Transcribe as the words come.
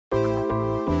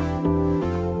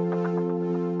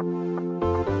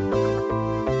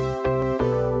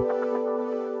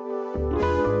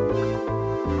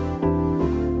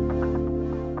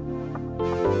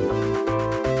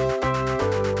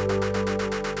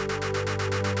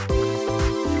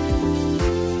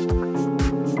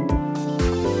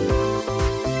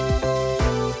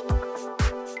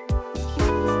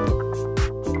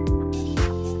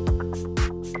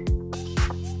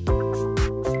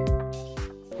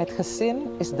Het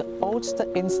gezin is de oudste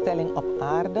instelling op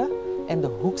aarde en de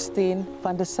hoeksteen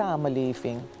van de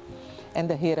samenleving. En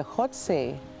de Heere God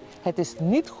zei, het is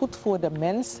niet goed voor de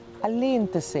mens alleen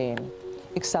te zijn.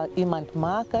 Ik zal iemand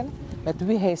maken met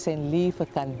wie hij zijn leven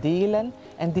kan delen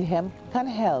en die hem kan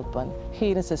helpen.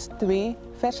 Genesis 2,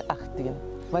 vers 18.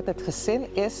 Wat het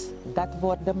gezin is, dat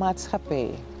wordt de maatschappij.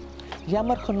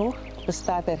 Jammer genoeg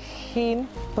bestaat er geen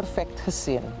perfect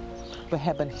gezin. We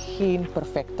hebben geen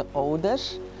perfecte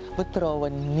ouders. We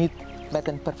trouwen niet met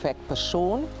een perfect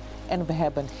persoon. En we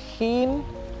hebben geen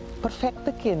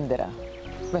perfecte kinderen.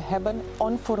 We hebben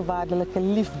onvoorwaardelijke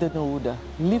liefde nodig.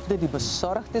 Liefde die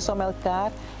bezorgd is om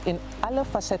elkaar in alle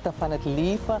facetten van het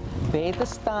leven bij te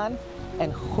staan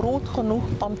en groot genoeg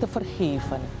om te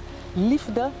vergeven.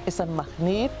 Liefde is een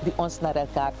magneet die ons naar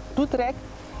elkaar toetrekt,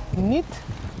 niet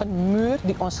een muur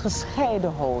die ons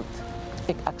gescheiden houdt.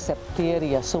 Ik accepteer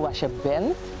je zoals je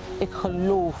bent. Ik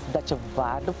geloof dat je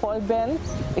waardevol bent.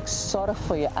 Ik zorg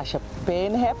voor je als je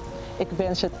pijn hebt. Ik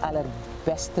wens je het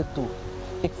allerbeste toe.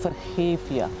 Ik vergeef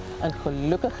je. Een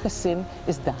gelukkig gezin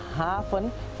is de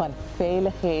haven van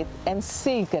veiligheid en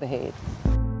zekerheid.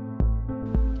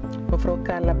 Mevrouw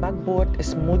Carla Bakboord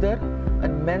is moeder,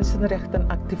 een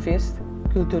mensenrechtenactivist,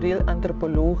 cultureel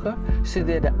antropologe,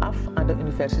 studeerde af aan de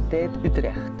Universiteit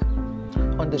Utrecht.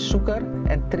 Onderzoeker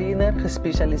en trainer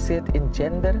gespecialiseerd in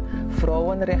gender,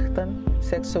 vrouwenrechten,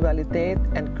 seksualiteit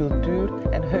en cultuur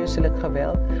en huiselijk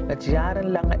geweld met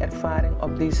jarenlange ervaring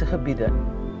op deze gebieden.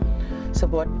 Ze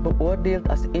wordt beoordeeld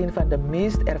als een van de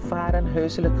meest ervaren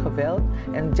huiselijk geweld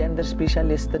en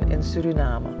genderspecialisten in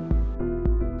Suriname.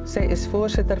 Zij is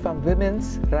voorzitter van Women's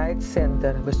Rights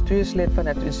Center, bestuurslid van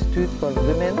het Instituut voor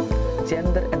Women,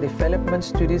 Gender and Development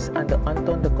Studies aan de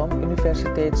Anton de Kom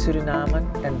Universiteit Suriname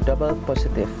en Double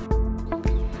Positive.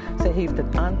 Zij heeft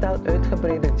een aantal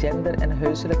uitgebreide gender- en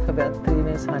huiselijk geweld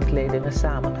trainingshandleidingen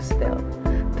samengesteld,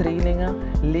 trainingen,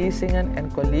 lezingen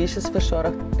en colleges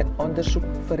verzorgd en onderzoek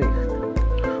verricht.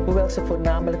 Hoewel ze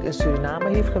voornamelijk in Suriname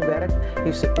heeft gewerkt,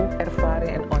 heeft ze ook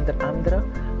ervaring in onder andere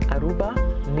Aruba,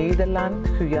 Nederland,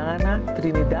 Guyana,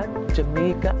 Trinidad,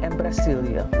 Jamaica en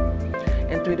Brazilië.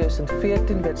 In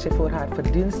 2014 werd ze voor haar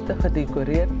verdiensten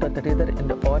gedecoreerd tot ridder in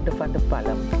de Orde van de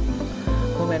Palm.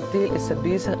 Momenteel is ze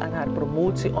bezig aan haar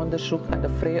promotieonderzoek aan de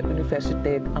Vrije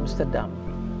Universiteit Amsterdam.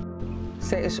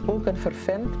 Zij is ook een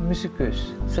fervent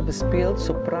muzikus. Ze bespeelt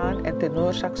sopraan en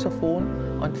tenorsaxofoon,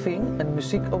 ontving een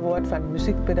muziekaward van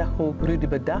muziekpedagoog Rudy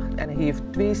Bedacht en heeft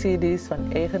 2 cd's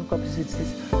van eigen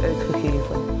composities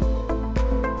uitgegeven.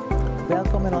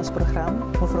 Welkom in ons programma,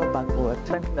 mevrouw Bakboord.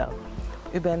 Dank u wel.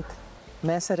 U bent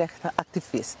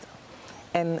mensenrechtenactivist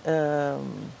en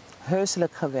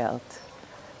huiselijk geweld.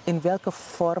 In welke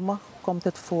vormen komt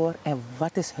het voor en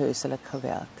wat is huiselijk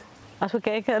geweld? Als we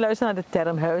kijken en luisteren naar de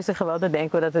term huiselijk geweld, dan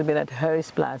denken we dat het binnen het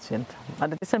huis plaatsvindt. Maar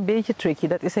dat is een beetje tricky,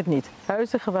 dat is het niet.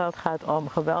 Huiselijk geweld gaat om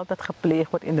geweld dat gepleegd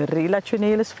wordt in de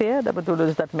relationele sfeer. Dat bedoelt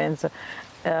dus dat mensen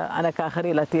aan elkaar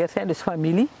gerelateerd zijn, dus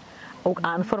familie. Ook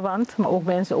aanverwant, maar ook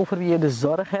mensen over wie je de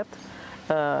zorg hebt.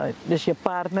 Dus je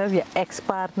partner, je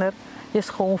ex-partner, je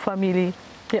schoonfamilie,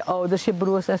 je ouders, je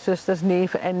broers en zusters,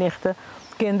 neven en nichten.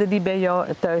 Kinderen die bij jou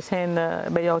thuis zijn,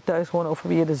 bij jou thuis wonen over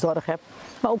wie je de zorg hebt.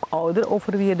 Maar ook ouderen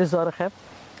over wie je de zorg hebt.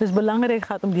 Dus belangrijk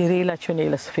gaat om die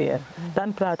relationele sfeer.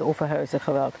 Dan praten we over huiselijk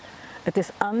geweld. Het is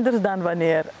anders dan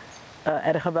wanneer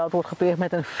er geweld wordt gepleegd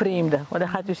met een vreemde. Want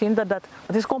dan gaat u zien dat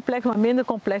het is complex, maar minder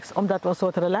complex omdat we een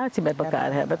soort relatie met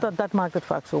elkaar hebben. Dat maakt het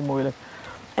vaak zo moeilijk.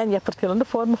 En je hebt verschillende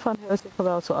vormen van huiselijk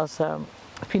geweld, zoals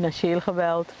financieel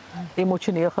geweld,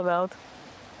 emotioneel geweld,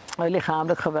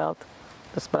 lichamelijk geweld.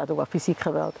 Dus we praten ook over fysiek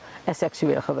geweld en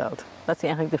seksueel geweld. Dat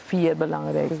zijn eigenlijk de 4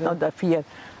 belangrijke, de 4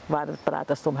 waar het praat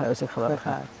als het om huiselijk geweld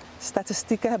gaat.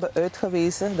 Statistieken hebben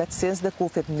uitgewezen dat sinds de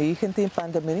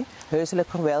COVID-19-pandemie huiselijk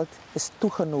geweld is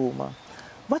toegenomen.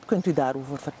 Wat kunt u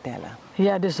daarover vertellen?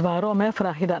 Ja, dus waarom,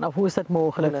 vraag je dan af, hoe is dat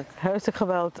mogelijk? Huiselijk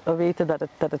geweld, we weten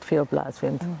dat het veel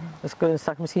plaatsvindt. Dus we kunnen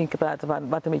straks misschien praten van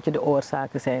wat een beetje de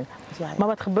oorzaken zijn. Ja. Maar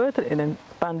wat gebeurt er in een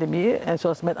pandemie, en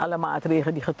zoals met alle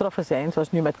maatregelen die getroffen zijn,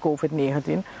 zoals nu met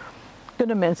COVID-19,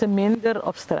 kunnen mensen minder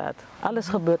op straat. Alles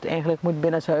gebeurt eigenlijk, moet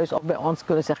binnenshuis of bij ons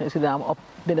kunnen zeggen in Suriname,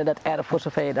 binnen dat erf voor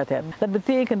zover je dat hebt. Dat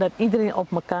betekent dat iedereen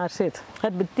op elkaar zit.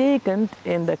 Het betekent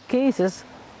in de cases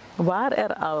waar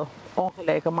er al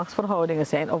ongelijke machtsverhoudingen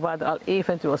zijn of waar er al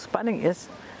eventueel spanning is,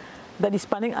 dat die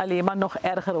spanning alleen maar nog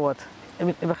erger wordt.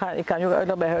 Ik kan je ook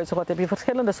uitleggen, bij huiselijk geweld heb je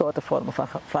verschillende soorten vormen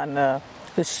van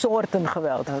dus soorten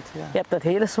geweld. Je hebt dat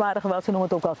hele zware geweld, ze noemen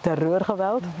het ook al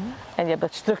terreurgeweld, en je hebt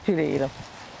dat structurele.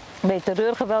 Bij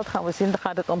terreurgeweld gaan we zien, dan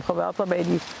gaat het om geweld waarbij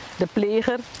de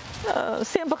pleger,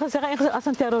 simpel gezegd, als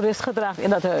een terrorist gedraagt in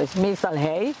dat huis. Meestal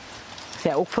hij, Er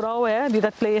zijn ook vrouwen die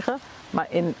dat plegen. Maar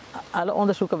in alle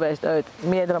onderzoeken wijst uit,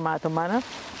 meerdere mate mannen,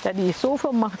 dat die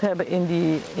zoveel macht hebben in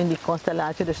die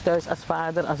constellatie, dus thuis als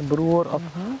vader, als broer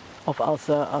of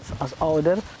als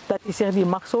ouder, dat hij zich die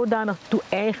macht zodanig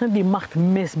toe-eigent, die macht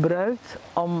misbruikt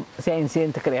om zijn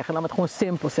zin te krijgen. Laat me het gewoon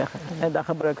simpel zeggen. En daar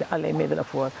gebruik je alleen middelen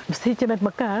voor. Zit je met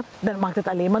elkaar, dan maakt het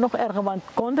alleen maar nog erger, want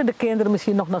konden de kinderen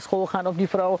misschien nog naar school gaan of die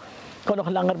vrouw kon nog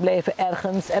langer blijven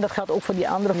ergens. En dat geldt ook voor die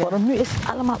andere vorm. Nu is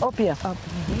het allemaal op je.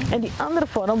 En die andere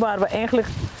vorm waar we eigenlijk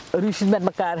ruzies met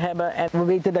elkaar hebben en we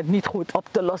weten dat niet goed op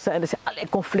te lossen. En er zijn allerlei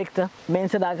conflicten.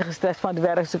 Mensen raken gestrest van het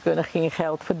werk, ze kunnen geen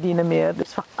geld verdienen meer. Dus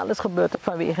van alles gebeurt er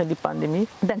vanwege die pandemie.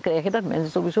 Dan krijg je dat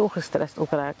mensen sowieso gestrest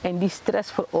ook raken. En die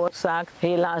stress veroorzaakt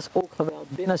helaas ook geweld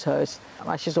binnenshuis.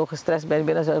 Als je zo gestrest bent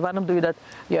binnenshuis, waarom doe je dat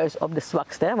juist op de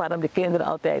zwakste? Hè? Waarom de kinderen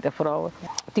altijd en vrouwen?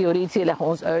 Theoretici leggen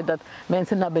ons uit dat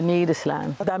mensen naar beneden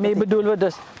slaan. Daarmee bedoelen we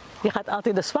dus, je gaat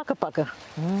altijd de zwakke pakken.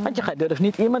 Want je durft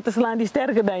niet iemand te slaan die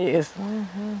sterker dan je is.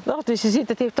 Dus je ziet,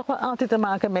 het heeft toch wel altijd te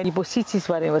maken met die posities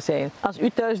waarin we zijn. Als u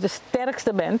thuis de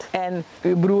sterkste bent en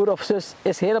uw broer of zus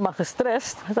is helemaal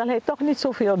gestrest, dan zal hij toch niet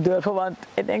zoveel durven. Want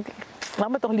ik denk, laat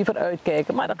me toch liever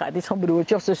uitkijken. Maar dan gaat hij zo'n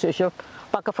broertje of zijn zusje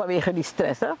pakken vanwege die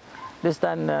stress. Hè? Dus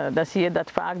dan zie je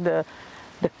dat vaak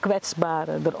de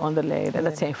kwetsbaren eronder lijden. En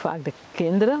dat zijn vaak de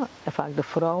kinderen, en vaak de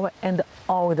vrouwen en de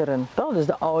ouderen. Dus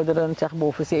de ouderen, zeg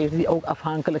boven 70, die ook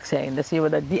afhankelijk zijn. Dan zien we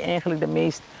dat die eigenlijk de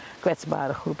meest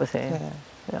kwetsbare groepen zijn.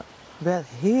 Ja. Wel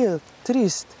heel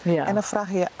triest. Ja. En dan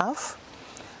vraag je je af,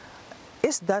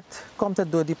 komt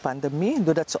het door die pandemie,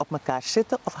 doordat ze op elkaar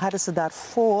zitten, of hadden ze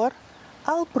daarvoor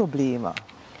al problemen?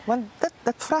 Want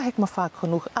dat vraag ik me vaak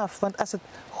genoeg af. Want als het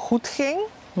goed ging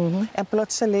en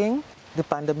plotseling, de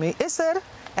pandemie is er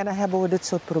en dan hebben we dit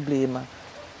soort problemen.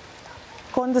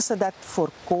 Konden ze dat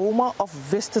voorkomen of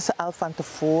wisten ze al van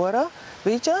tevoren?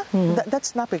 Weet je, dat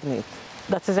snap ik niet.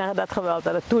 Dat ze zeggen dat geweld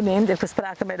dat het toeneemt. We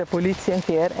spraken met de politie een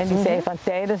keer en die zei van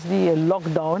tijdens die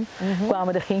lockdown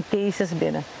kwamen er geen cases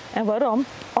binnen. En waarom?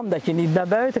 Omdat je niet naar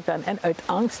buiten kan en uit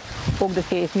angst ook de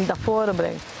case niet naar voren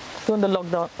brengt. Toen de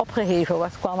lockdown opgeheven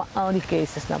was, kwamen al die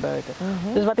cases naar buiten.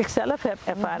 Dus wat ik zelf heb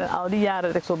ervaren, al die jaren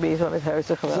dat ik zo bezig ben met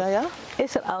huiselijk geweld,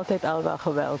 is er altijd al wel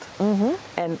geweld.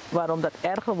 En waarom dat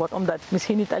erger wordt, omdat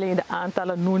misschien niet alleen de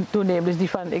aantallen toenemen,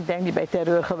 dus ik denk die bij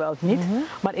terreurgeweld niet,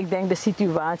 maar ik denk de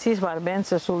situaties waar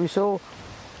mensen sowieso,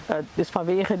 dus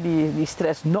vanwege die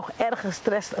stress, nog erger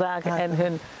gestrest raken en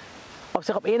hun of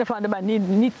zich op een of andere manier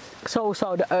niet zo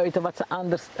zouden uiten wat ze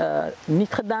anders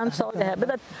niet gedaan zouden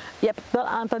hebben. Je hebt wel een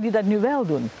aantal die dat nu wel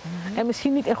doen. En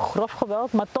misschien niet in grof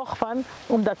geweld, maar toch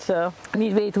omdat ze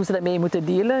niet weten hoe ze daarmee moeten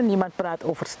dealen. Niemand praat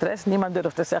over stress, niemand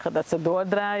durft te zeggen dat ze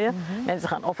doordraaien. Mensen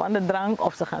gaan of aan de drank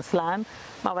of ze gaan slaan.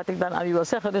 Maar wat ik dan aan u wil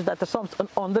zeggen, dus dat er soms een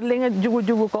onderlinge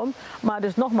joegoe komt. Maar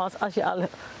dus nogmaals, als je al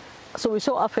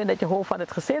sowieso afvindt dat je hoofd van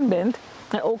het gezin bent,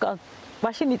 en ook al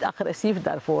was je niet agressief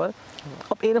daarvoor,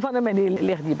 op een of andere manier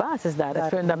ligt die basis daar. Het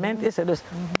fundament is er. Dus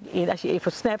als je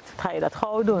even snapt, ga je dat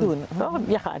gauw doen.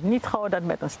 Je gaat niet gauw dat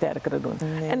met een sterkere doen.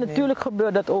 En natuurlijk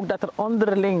gebeurt dat ook dat er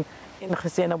onderling in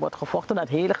gezinnen wordt gevochten. Dat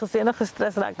hele gezinnen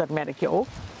gestrest raakt, dat merk je ook.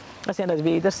 Dat zijn dus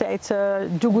wederzijdse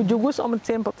joegoes, om het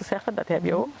simpel te zeggen, dat heb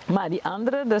je ook. Maar die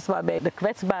andere, dus waarbij de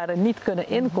kwetsbaren niet kunnen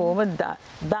inkomen,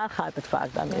 daar gaat het vaak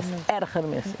dan mis. Erger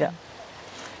mis, ja.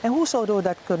 En hoe zouden we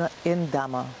dat kunnen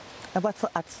indammen? En wat voor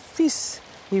advies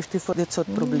heeft u voor dit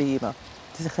soort problemen,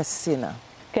 deze gezinnen?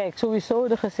 Kijk, sowieso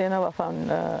de gezinnen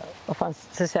waarvan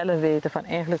ze zelf weten van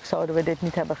eigenlijk zouden we dit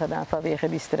niet hebben gedaan vanwege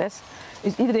die stress.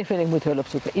 Dus iedereen vind ik moet hulp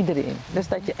zoeken, iedereen. Dus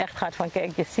dat je echt gaat van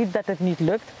kijk, je ziet dat het niet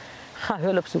lukt, ga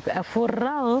hulp zoeken. En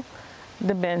vooral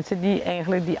de mensen die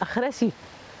eigenlijk die agressie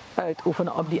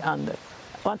uitoefenen op die ander.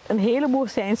 Want een heleboel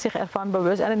zijn zich ervan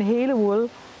bewust en een heleboel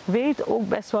weten ook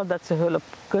best wel dat ze hulp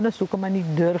kunnen zoeken, maar niet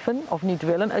durven of niet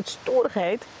willen uit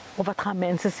stoerigheid. Of wat gaan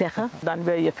mensen zeggen? Dan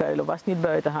wil je vuile was niet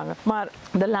buiten hangen. Maar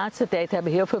de laatste tijd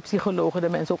hebben heel veel psychologen de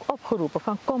mensen ook opgeroepen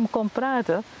van kom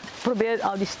praten. Probeer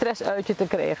al die stress uit je te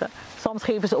krijgen. Soms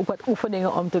geven ze ook wat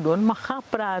oefeningen om te doen, maar ga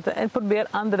praten en probeer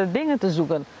andere dingen te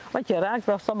zoeken. Want je raakt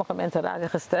wel, sommige mensen raken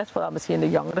gestrest, vooral misschien de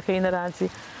jongere generatie.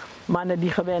 Mannen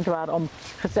die gewend waren om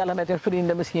gezellig met hun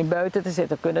vrienden misschien buiten te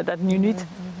zitten, kunnen dat nu niet.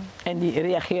 En die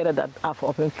reageren dat af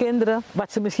op hun kinderen.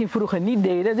 Wat ze misschien vroeger niet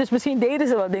deden. Dus misschien deden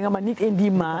ze wel dingen, maar niet in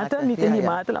die mate.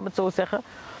 Mate, laat me het zo zeggen.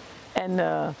 En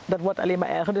dat wordt alleen maar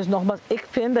erger. Dus nogmaals, ik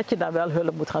vind dat je daar wel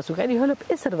hulp moet gaan zoeken. En die hulp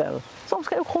is er wel. Soms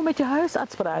ga je ook gewoon met je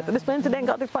huisarts praten. Dus mensen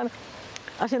denken altijd van,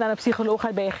 als je naar een psycholoog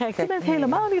gaat, ben je gek. Je bent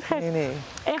helemaal niet gek. Nee.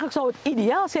 Eigenlijk zou het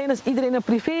ideaal zijn als iedereen een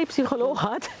privépsycholoog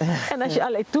had. En als je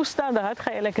allerlei toestanden had,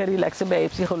 ga je lekker relaxen bij je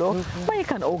psycholoog. Maar je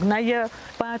kan ook naar je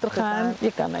pater gaan.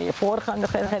 Je kan naar je voorganger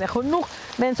gaan. Er zijn genoeg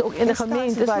mensen ook in de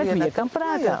gemeentes met wie je kan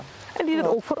praten. En die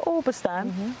er ook voor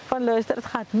openstaan. Van luister, het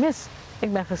gaat mis.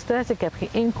 Ik ben gestrest, ik heb geen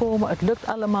inkomen, het lukt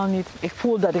allemaal niet. Ik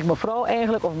voel dat ik mijn vrouw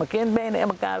eigenlijk of mijn kind bijna in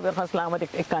elkaar wil gaan slaan, want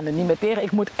ik kan er niet meer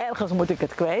tegen. Ergens moet ik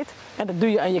het kwijt. En dat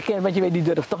doe je aan je kind, want je weet, die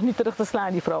durft toch niet terug te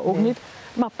slaan, die vrouw ook niet.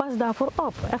 Maar pas daarvoor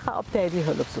op en ga op tijd die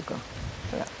hulp zoeken.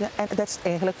 Ja, en dat is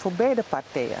eigenlijk voor beide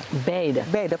partijen?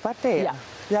 Beide partijen? Ja.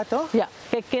 Ja, toch? Ja,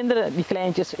 kijk, kinderen, die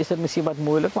kleintjes, is het misschien wat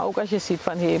moeilijk. Maar ook als je ziet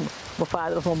van, hé, mijn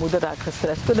vader of mijn moeder raakt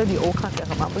gestrest, kunnen die ook gaan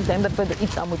zeggen, maar ik denk dat we er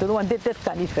iets aan moeten doen, want dit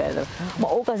kan niet verder.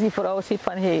 Maar ook als die vrouw ziet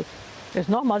van, hé, dus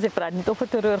nogmaals, ik praat niet over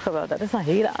terreurgeweld, dat is een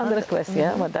hele andere kwestie.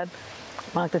 Hè? Want dat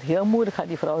maakt het heel moeilijk, gaat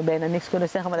die vrouw bijna niks kunnen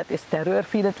zeggen, maar dat is terreur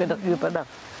 24 uur per dag.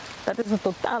 Dat is een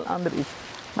totaal ander iets.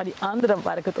 Maar die andere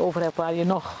waar ik het over heb, waar je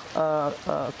nog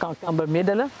kan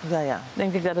bemiddelen,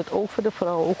 denk ik dat het ook voor de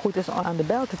vrouw ook goed is om aan de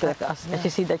bel te trekken. Als je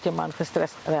ziet dat je man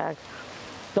gestrest raakt,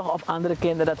 toch, of andere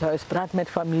kinderen, dat huis, praat met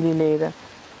familieleden.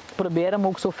 Probeer hem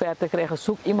ook zo ver te krijgen.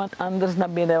 Zoek iemand anders naar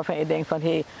binnen waarvan je denkt van,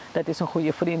 hé, dat is een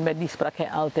goede vriend, met die sprak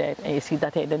hij altijd. En je ziet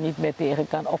dat hij er niet meer tegen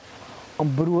kan. Of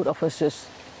een broer of een zus.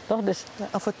 Toch? Dus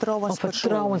een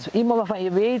vertrouwenspersoon. Iemand waarvan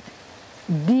je weet,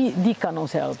 die kan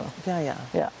ons helpen.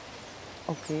 Ja.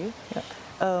 Oké.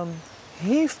 Ja.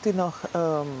 Heeft u nog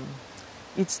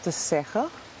iets te zeggen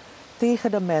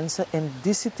tegen de mensen in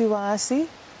die situatie?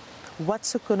 Wat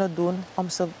ze kunnen doen om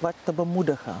ze wat te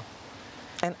bemoedigen?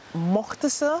 En mochten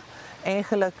ze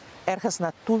eigenlijk ergens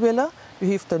naartoe willen, u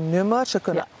heeft een nummer, ze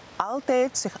kunnen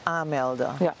altijd zich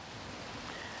aanmelden. Ja.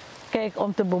 Kijk,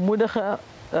 om te bemoedigen,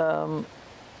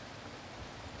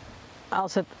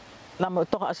 als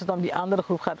het om die andere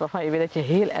groep gaat waarvan je weet dat je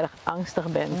heel erg angstig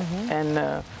bent en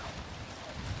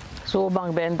zo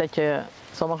bang bent dat je,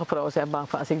 sommige vrouwen zijn bang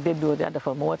van, als ik dit doe, ja, dan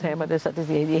vermoordt hij me. Dus dat is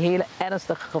die hele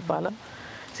ernstige gevallen.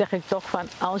 Zeg ik toch van,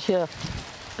 als je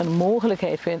een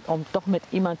mogelijkheid vindt om toch met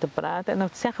iemand te praten, en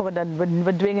dat zeggen we dan,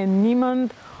 we dwingen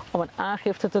niemand om een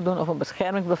aangifte te doen of een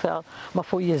beschermingsbevel, maar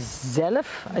voor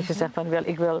jezelf, als je zegt van,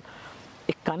 wel,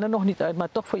 ik kan er nog niet uit,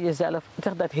 maar toch voor jezelf,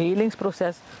 zeg dat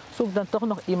helingsproces, zoek dan toch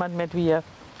nog iemand met wie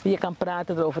je kan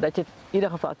praten erover, dat je het in ieder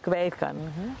geval kwijt kan.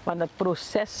 Want het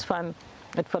proces van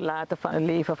het verlaten van het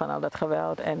leven, van al dat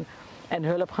geweld en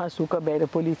hulp gaan zoeken bij de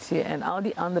politie en al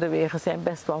die andere wegen zijn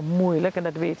best wel moeilijk en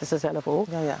dat weten ze zelf ook.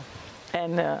 Ja.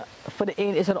 En voor de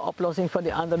een is er een oplossing, voor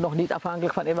de ander nog niet,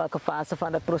 afhankelijk van in welke fase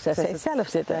van het proces zij zelf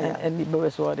zitten en die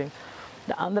bewustwording.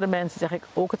 De andere mensen zeg ik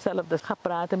ook hetzelfde. Dus ga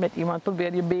praten met iemand,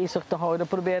 probeer je bezig te houden,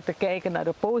 probeer te kijken naar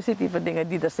de positieve dingen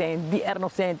die er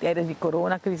nog zijn tijdens die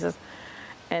coronacrisis.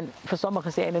 En voor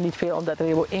sommigen zijn er niet veel, omdat er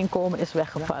heel inkomen is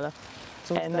weggevallen.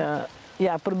 En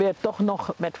probeer toch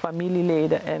nog met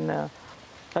familieleden en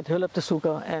wat hulp te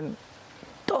zoeken. En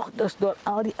toch dus door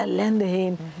al die ellende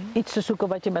heen iets te zoeken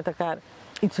wat je met elkaar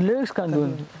iets leuks kan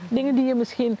doen. Dingen die je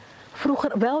misschien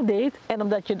vroeger wel deed en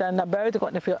omdat je dan naar buiten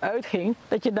kwam en veel uitging,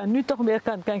 dat je dan nu toch weer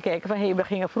kan kijken van hé, we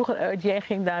gingen vroeger uit, jij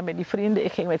ging daar met die vrienden,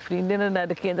 ik ging met vriendinnen naar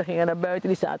de kinderen, gingen naar buiten,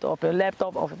 die zaten op hun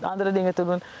laptop of andere dingen te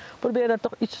doen. Probeer dan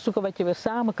toch iets te zoeken wat je weer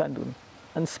samen kan doen.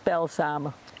 Een spel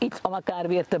samen. Iets om elkaar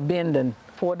weer te binden.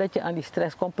 Voordat je aan die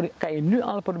stress komt, kan je nu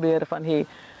al proberen van hé,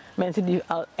 mensen die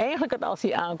eigenlijk het al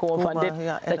zien aankomen van dit,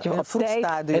 dat je op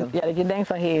tijd, dat je denkt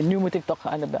van hé, nu moet ik toch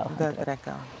aan de bel gaan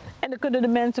trekken. En dan kunnen de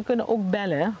mensen ook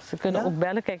bellen. Hè. Ze kunnen ook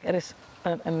bellen. Kijk, er is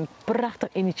een prachtig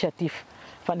initiatief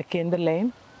van de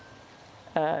kinderlijn.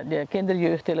 De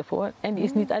kinderjeugdtelefoon. En die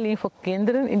is niet alleen voor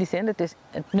kinderen in die zin. Het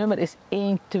nummer is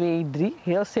 123.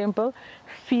 Heel simpel.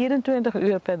 24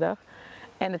 uur per dag.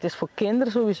 En het is voor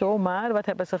kinderen sowieso, maar wat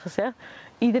hebben ze gezegd?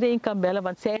 Iedereen kan bellen,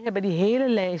 want zij hebben die hele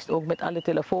lijst ook met alle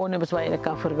telefoonnummers waar je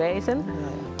kan verwijzen.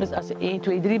 Dus als ze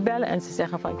 123 bellen en ze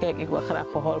zeggen van kijk, ik wil graag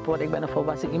geholpen worden, ik ben een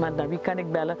volwassen iemand, naar wie kan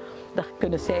ik bellen? Dan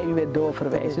kunnen zij u weer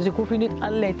doorverwijzen. Dus ik hoef u niet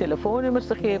allerlei telefoonnummers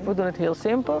te geven, we doen het heel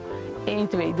simpel.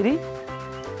 123.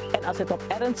 En als het op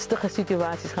ernstige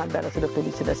situaties gaat, bellen ze de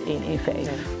politie, dat is 115.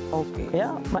 Oké.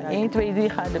 Ja, maar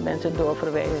 123 gaan de mensen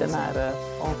doorverwijzen naar,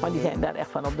 maar die zijn daar echt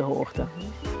van op de hoogte.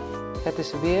 Het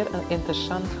is weer een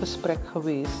interessant gesprek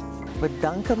geweest. We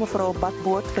danken mevrouw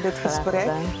Bakboord voor dit gesprek.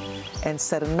 En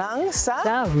Sernang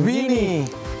sa Winnie.